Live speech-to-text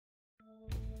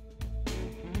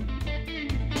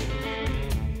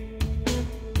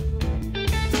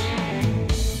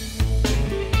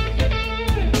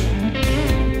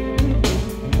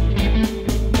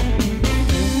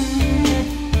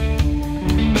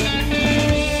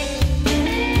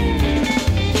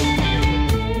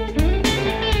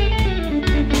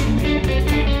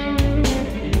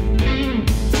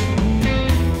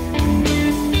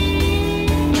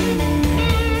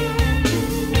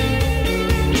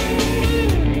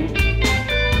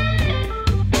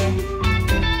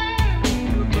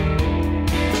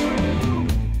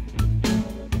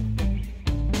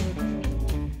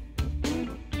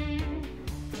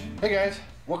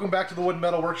Welcome back to the Wood and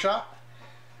Metal Workshop.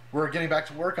 We're getting back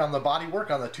to work on the body work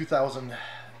on the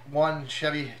 2001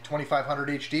 Chevy 2500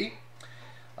 HD.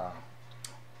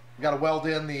 We got to weld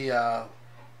in the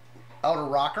outer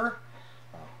rocker.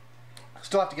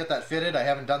 Still have to get that fitted. I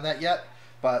haven't done that yet.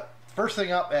 But first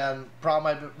thing up, and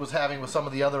problem I was having with some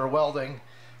of the other welding,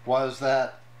 was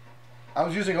that I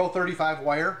was using 035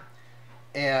 wire,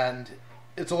 and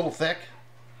it's a little thick.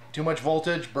 Too much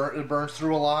voltage, it burns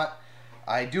through a lot.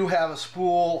 I do have a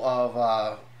spool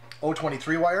of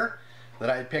 023 wire that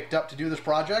I had picked up to do this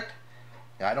project.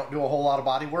 I don't do a whole lot of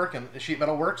body work and sheet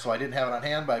metal work, so I didn't have it on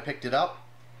hand, but I picked it up.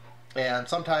 And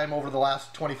sometime over the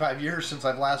last 25 years since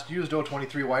I've last used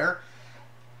 023 wire,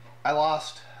 I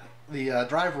lost the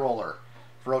drive roller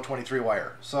for 023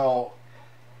 wire. So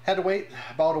had to wait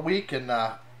about a week and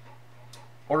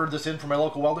ordered this in from my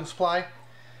local welding supply.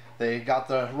 They got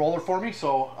the roller for me,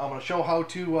 so I'm going to show how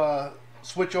to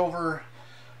switch over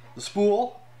the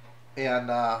spool, and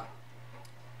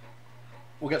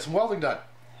we'll get some welding done,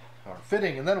 or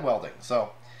fitting and then welding.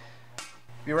 So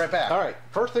be right back. Alright,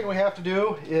 first thing we have to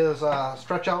do is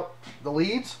stretch out the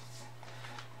leads.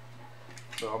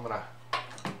 So I'm going to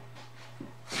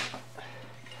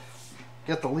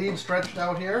get the lead stretched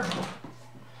out here,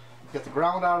 get the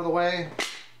ground out of the way.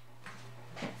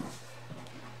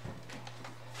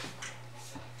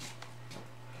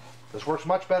 This works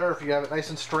much better if you have it nice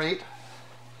and straight.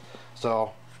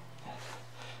 So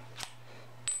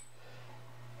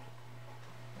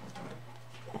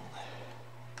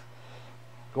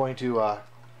going to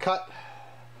cut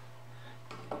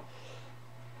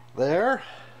there,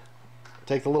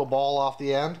 take the little ball off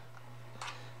the end,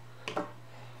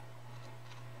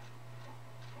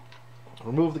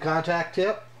 remove the contact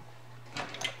tip,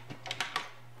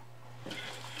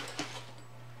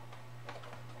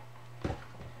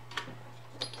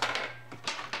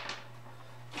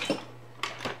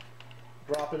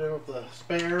 drop it in with the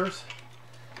spares.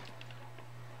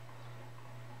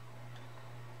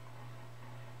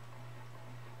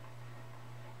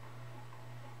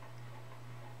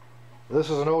 This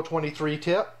is an 023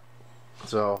 tip,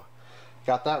 so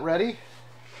got that ready.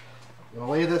 I'm going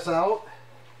to lay this out.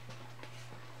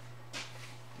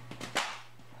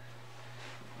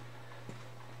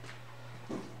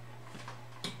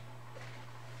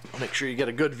 Make sure you get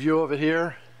a good view of it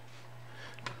here.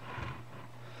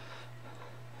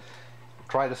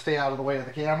 Try to stay out of the way of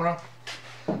the camera.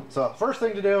 So first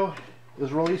thing to do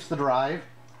is release the drive.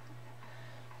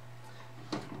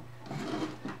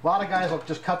 A lot of guys will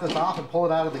just cut this off and pull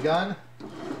it out of the gun.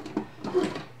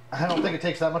 I don't think it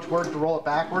takes that much work to roll it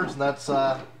backwards, and that's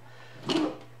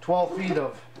 12 feet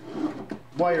of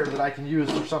wire that I can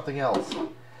use for something else.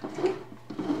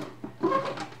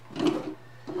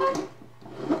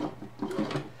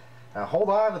 Now hold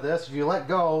on to this. If you let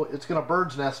go, it's going to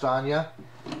bird's nest on you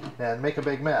and make a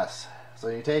big mess. So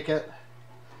you take it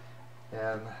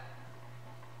and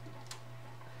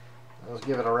let's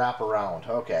give it a wrap around.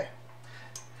 Okay.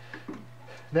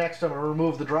 Next, I'm going to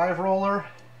remove the drive roller.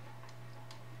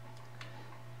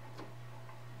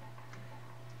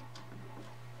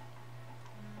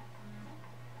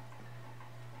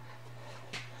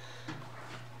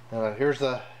 Here's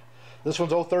this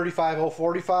one's 035,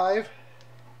 045.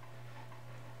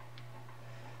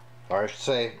 Or I should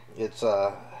say it's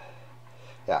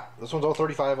yeah, this one's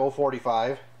 035,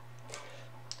 045.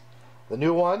 The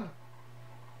new one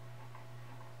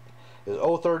is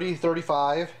 030,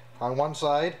 35 on one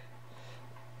side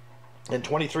and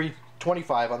 23,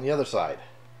 25 on the other side.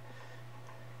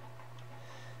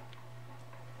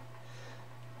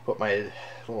 Put my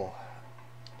little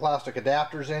plastic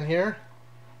adapters in here.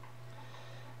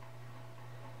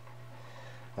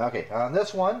 Okay, on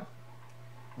this one,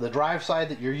 the drive side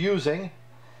that you're using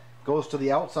goes to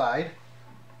the outside.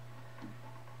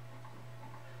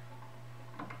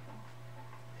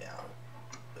 Yeah,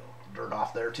 dirt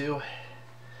off there too.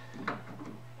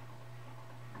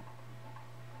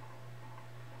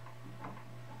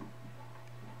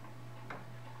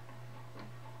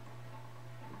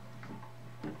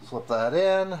 Slip that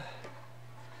in.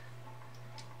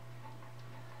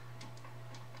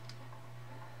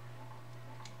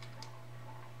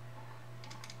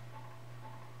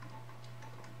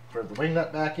 Thread the wing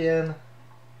nut back in.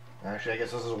 Actually, I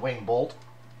guess this is a wing bolt.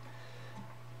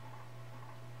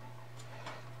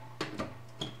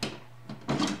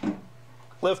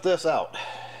 Lift this out.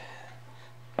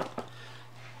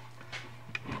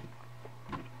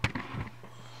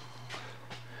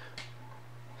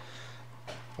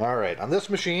 Alright, on this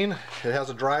machine, it has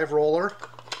a drive roller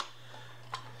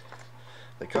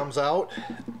that comes out.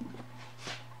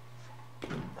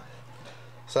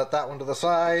 Set that one to the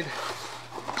side.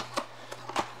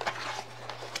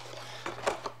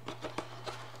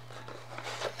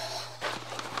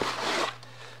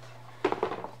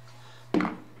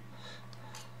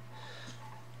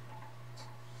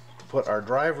 put our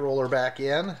drive roller back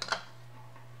in.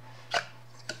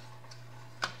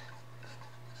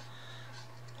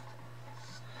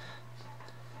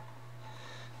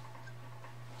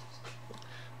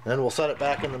 Then we'll set it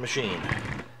back in the machine.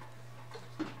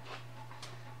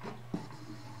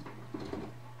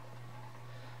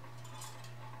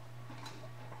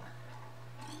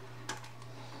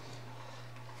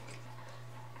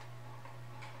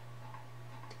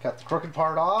 Cut the crooked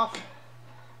part off.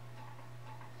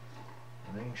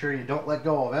 Making sure you don't let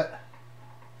go of it.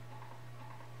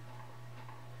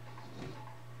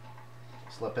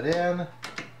 Slip it in.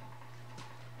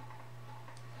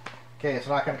 Okay, it's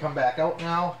not going to come back out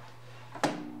now.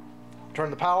 Turn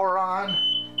the power on.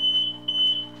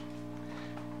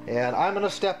 And I'm going to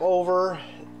step over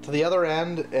to the other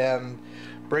end and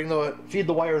feed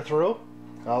the wire through.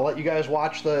 I'll let you guys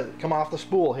watch come off the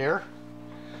spool here.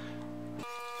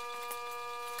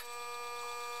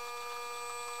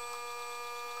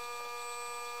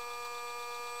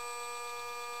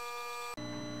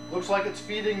 Looks like it's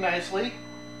feeding nicely.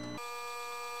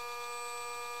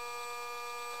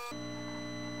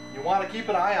 You want to keep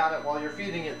an eye on it while you're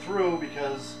feeding it through,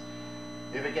 because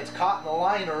if it gets caught in the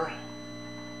liner,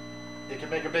 it can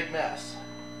make a big mess.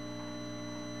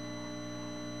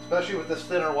 Especially with this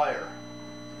thinner wire.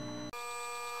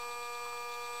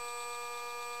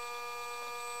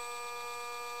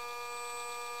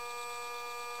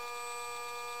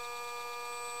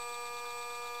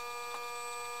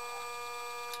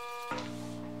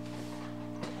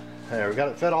 There, we got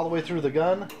it fed all the way through the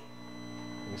gun.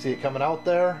 You can see it coming out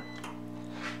there.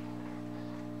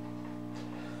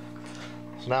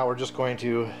 So now we're just going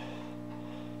to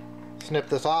snip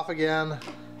this off again.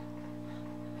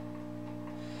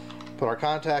 Put our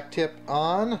contact tip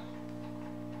on.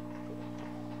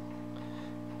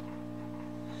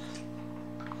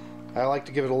 I like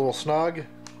to give it a little snug.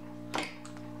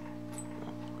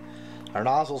 Our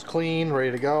nozzle's clean,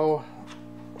 ready to go.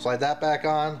 Slide that back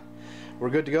on. We're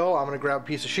good to go. I'm going to grab a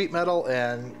piece of sheet metal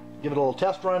and give it a little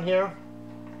test run here.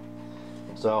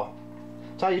 So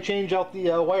that's how you change out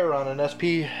the wire on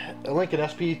a Lincoln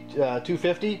SP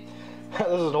 250. This is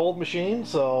an old machine,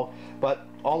 but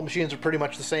all the machines are pretty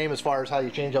much the same as far as how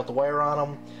you change out the wire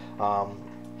on them.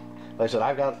 Like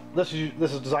I said, this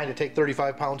is designed to take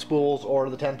 35-pound spools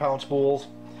or the 10-pound spools.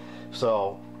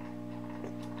 So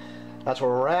that's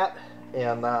where we're at,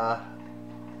 and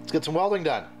let's get some welding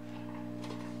done.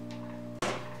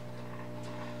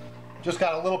 Just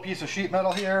got a little piece of sheet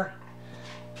metal here.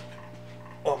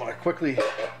 I'm going to quickly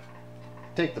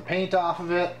take the paint off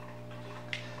of it.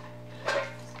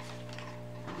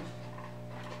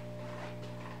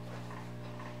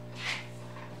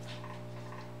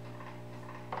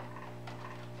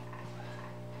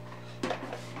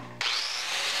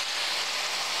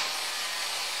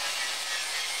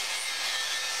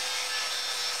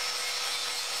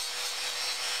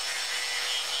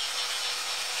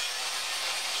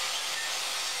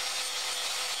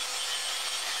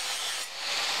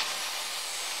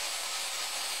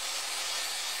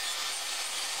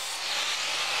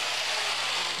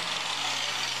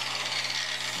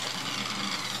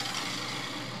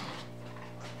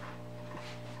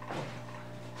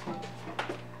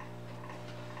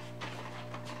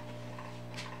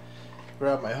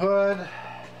 Grab my hood.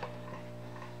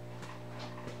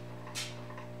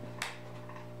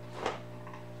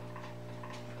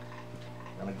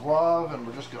 And a glove, and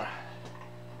we're just gonna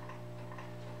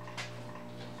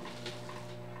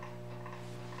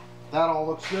that all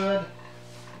looks good.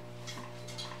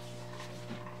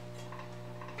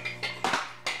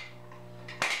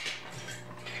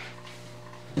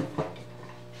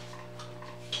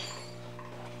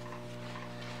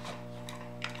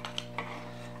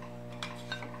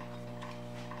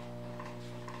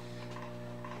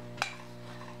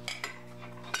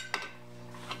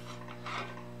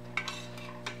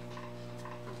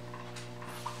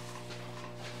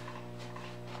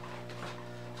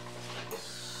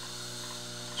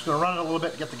 Just going to run it a little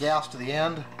bit to get the gas to the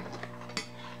end.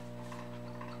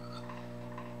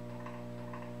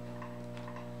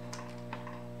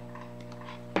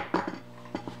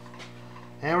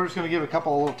 And we're just going to give a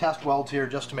couple of little test welds here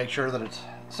just to make sure that it's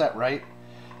set right,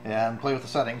 and play with the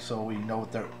settings so we know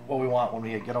what we want when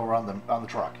we get over on the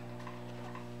truck.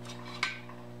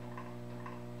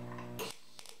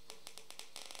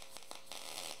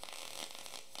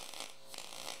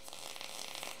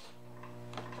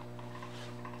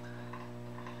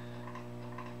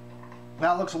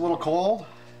 That looks a little cold.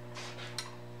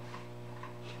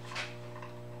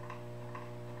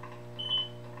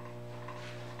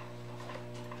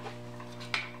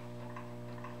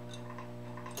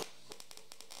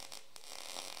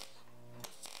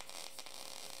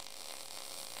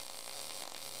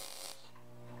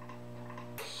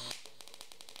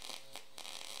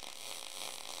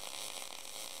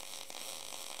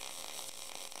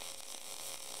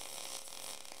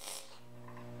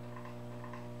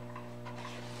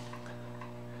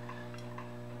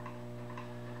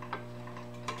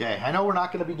 Okay, I know we're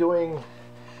not going to be doing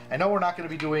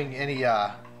any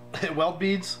weld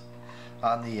beads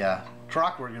on the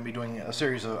truck. We're going to be doing a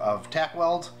series of tack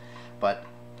welds, but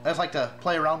I just like to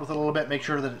play around with it a little bit, make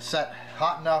sure that it's set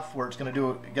hot enough where it's going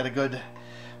to get a good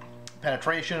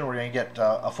penetration. We're going to get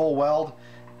a full weld,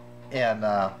 and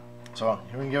so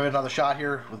we can give it another shot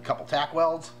here with a couple tack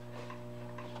welds.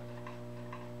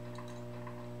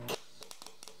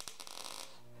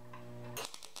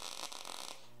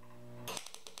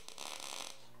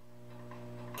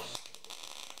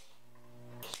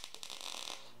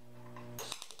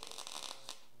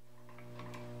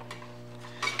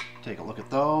 Take a look at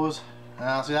those.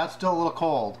 See, that's still a little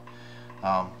cold.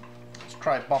 Let's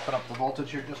try bumping up the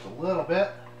voltage here just a little bit.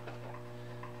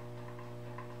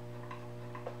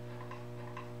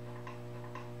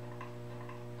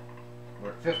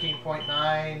 We're at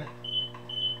 15.9.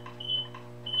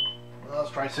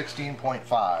 Let's try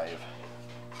 16.5.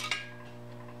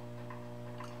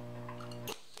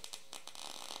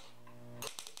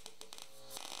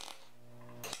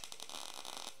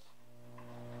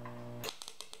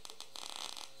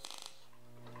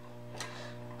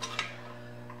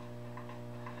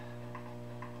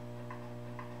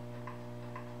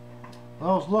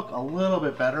 Those look a little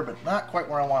bit better, but not quite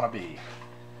where I want to be.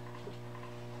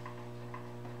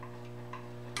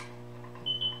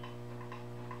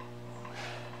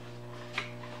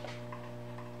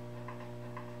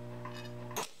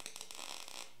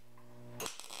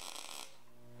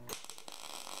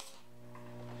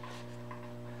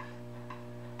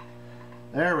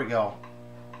 There we go.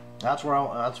 That's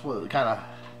what kind of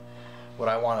what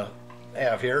I want to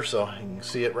have here, so you can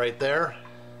see it right there.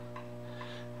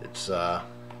 It's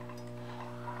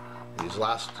these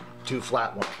last two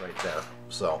flat ones right there.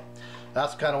 So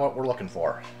that's kind of what we're looking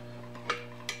for.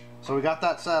 So we got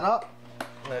that set up.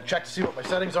 I'm going to check to see what my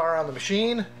settings are on the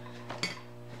machine.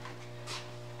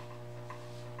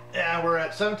 And we're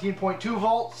at 17.2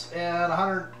 volts and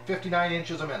 159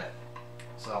 inches a minute.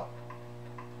 So,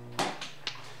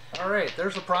 alright,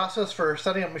 there's the process for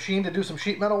setting up a machine to do some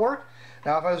sheet metal work.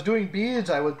 Now if I was doing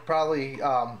beads, I would probably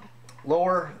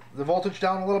lower the voltage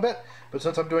down a little bit, but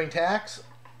since I'm doing tacks,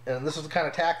 and this is the kind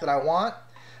of tack that I want,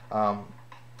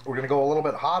 we're going to go a little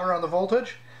bit hotter on the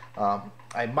voltage.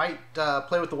 I might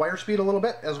play with the wire speed a little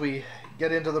bit as we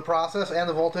get into the process and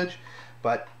the voltage,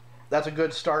 but that's a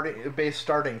good base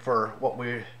starting for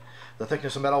the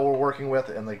thickness of metal we're working with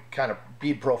and the kind of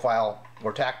bead profile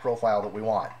or tack profile that we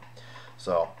want.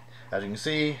 So as you can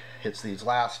see, it's these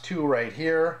last two right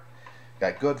here.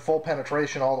 Got good full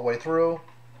penetration all the way through.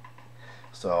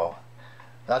 So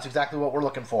that's exactly what we're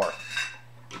looking for.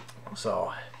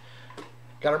 So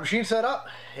got our machine set up,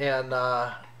 and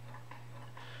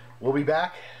we'll be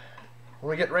back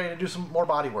when we get ready to do some more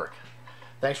body work.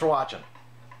 Thanks for watching.